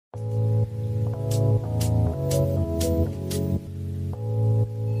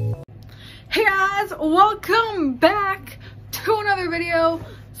welcome back to another video.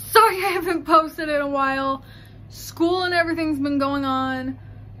 Sorry I haven't posted in a while. School and everything's been going on.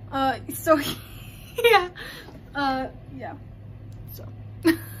 So yeah. So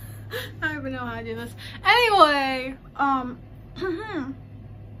I don't even know how to do this. Anyway, I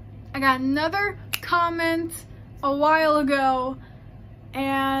got another comment a while ago,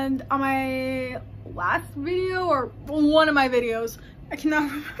 and on my last video, or one of my videos, I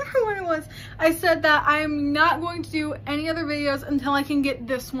cannot remember what it was, I said that I'm not going to do any other videos until I can get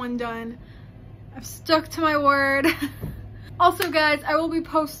this one done. I've stuck to my word. Also guys, I will be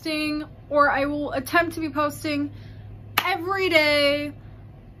posting, or I will attempt to be posting every day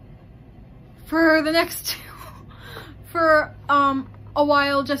for the next for a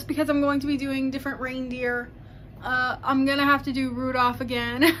while, just because I'm going to be doing different reindeer. I'm gonna have to do Rudolph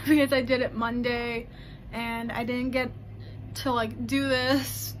again because I did it Monday and I didn't get to like do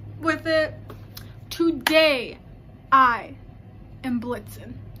this with it. Today I am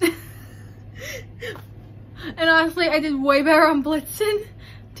Blitzen. And honestly, I did way better on Blitzen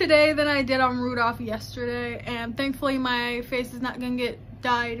today than I did on Rudolph yesterday, and thankfully my face is not gonna get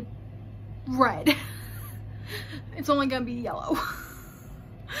dyed red. It's only gonna be yellow.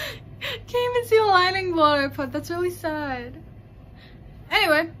 Can't even see the lining blood I put. That's really sad.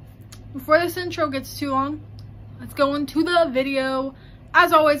 Anyway, before this intro gets too long, let's go into the video.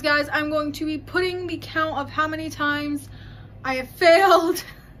 As always guys, I'm going to be putting the count of how many times I have failed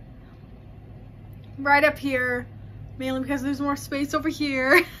right up here, mainly because there's more space over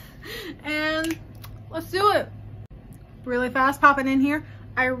here. And let's do it. Really fast popping in here.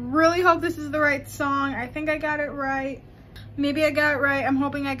 I really hope this is the right song. I think I got it right. Maybe I got it right. I'm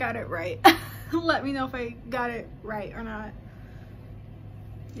hoping I got it right. Let me know if I got it right or not,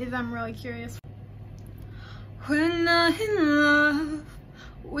 because I'm really curious. We're not in love,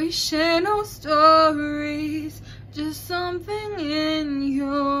 we share no stories, just something in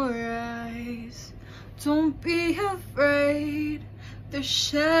your eyes. Don't be afraid, the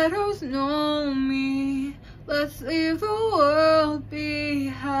shadows know me. Let's leave the world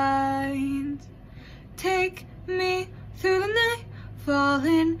behind. Take me through the night,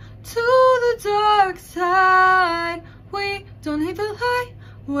 falling to the dark side. We don't need the light,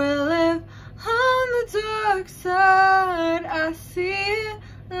 we'll live on the dark side. I see it,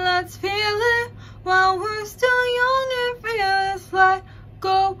 let's feel it while we're still young and fearless. Let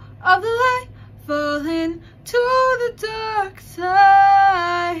go of the light, falling to the dark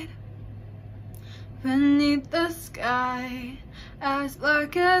side. Beneath the sky, as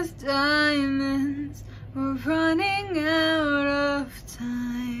black as diamonds, we're running out of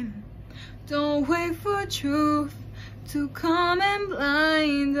time. Don't wait for truth to come and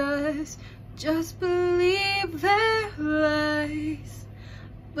blind us. Just believe their lies.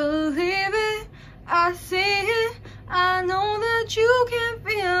 Believe it, I see it, I know that you can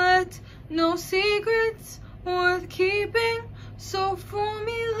feel it. No secrets worth keeping, so fool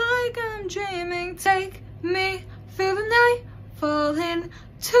me like I'm dreaming. Take me through the night, falling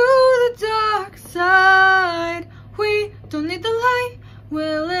to the dark side. We don't need the light,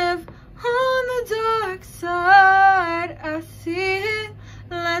 we'll live on the dark side. I see it,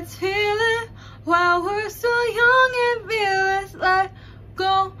 let's feel it while we're still young and fearless. Let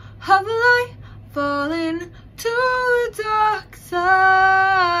go of the light, falling to the dark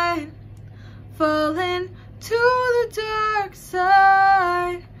side. Falling to the dark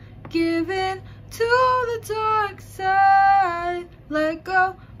side, give in to the dark side. Let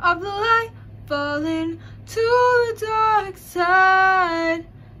go of the light, falling to the dark side.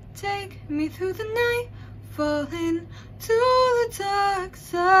 Take me through the night, falling to the dark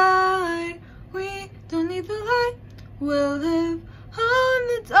side. We don't need the light, we'll live on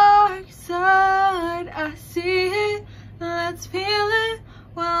the dark side. I see it, let's feel it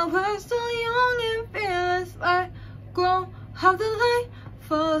while we're still young and fearless. Let go of the light,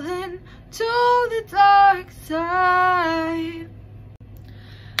 falling to the dark side.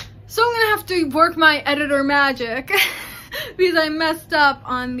 So I'm gonna have to work my editor magic because I messed up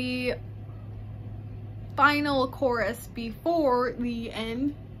on the final chorus before the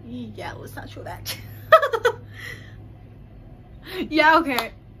end. Yeah, let's not show that. Yeah,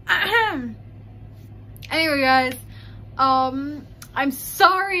 okay. Anyway guys, I'm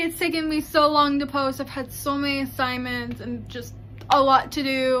sorry it's taken me so long to post. I've had so many assignments and just a lot to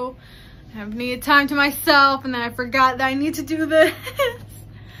do. I've needed time to myself, and then I forgot that I need to do this.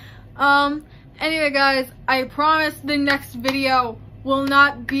 Anyway guys, I promise the next video will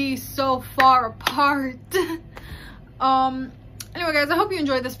not be so far apart. Anyway guys, I hope you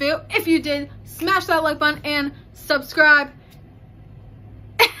enjoyed this video. If you did, smash that like button and subscribe.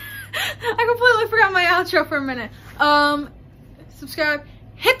 I completely forgot my outro for a minute. Subscribe,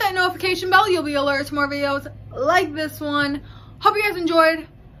 hit that notification bell. You'll be alerted to more videos like this one. Hope you guys enjoyed.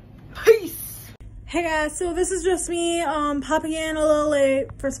 Peace. Hey guys, so this is just me popping in a little late.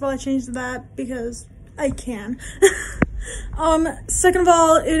 First of all, I changed that because I can. Second of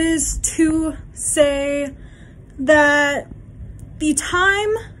all, it is to say that the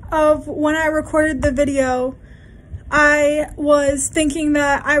time of when I recorded the video, I was thinking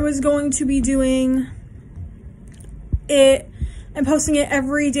that I was going to be doing it and posting it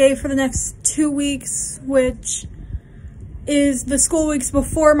every day for the next 2 weeks, which is the school weeks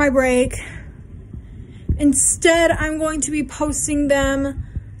before my break. Instead, I'm going to be posting them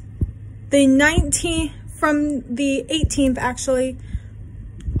the 19th, from the 18th actually,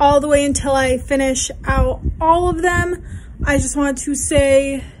 all the way until I finish out all of them. I just wanted to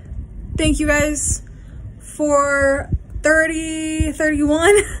say thank you guys for 30,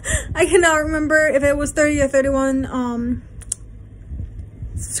 31. I cannot remember if it was 30 or 31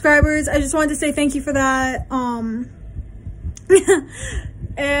 subscribers. I just wanted to say thank you for that.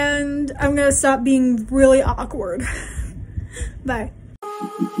 And I'm gonna stop being really awkward. Bye.